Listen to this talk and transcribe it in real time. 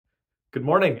Good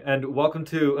morning and welcome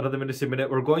to another Ministry Minute.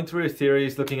 We're going through a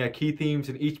series looking at key themes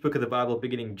in each book of the Bible,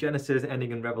 beginning Genesis,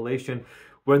 ending in Revelation.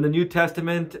 We're in the New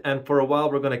Testament, and for a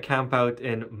while we're going to camp out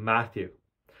in Matthew.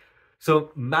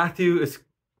 So Matthew's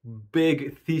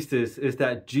big thesis is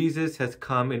that Jesus has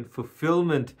come in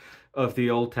fulfillment of the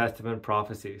Old Testament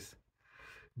prophecies.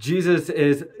 Jesus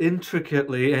is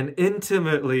intricately and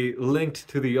intimately linked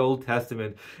to the Old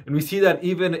Testament, and we see that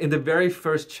even in the very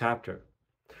first chapter.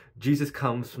 Jesus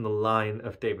comes from the line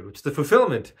of David, which is the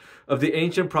fulfillment of the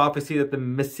ancient prophecy that the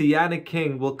Messianic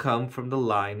king will come from the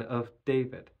line of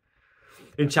David.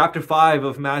 In chapter 5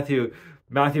 of Matthew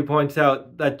points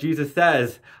out that Jesus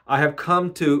says, I have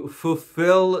come to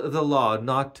fulfill the law,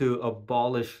 not to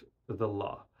abolish the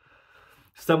law.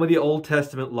 Some of the Old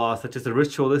Testament laws, such as the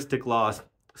ritualistic laws,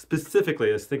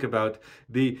 specifically, let's think about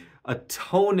the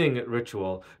atoning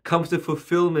ritual, comes to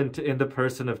fulfillment in the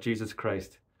person of Jesus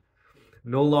Christ.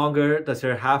 No longer does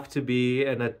there have to be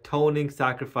an atoning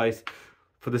sacrifice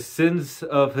for the sins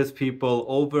of his people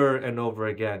over and over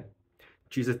again.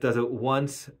 Jesus does it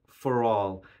once for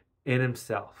all in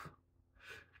himself.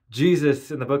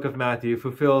 Jesus, in the book of Matthew,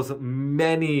 fulfills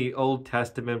many Old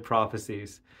Testament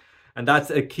prophecies. And that's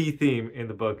a key theme in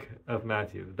the book of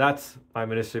Matthew. That's my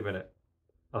Ministry Minute.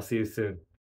 I'll see you soon.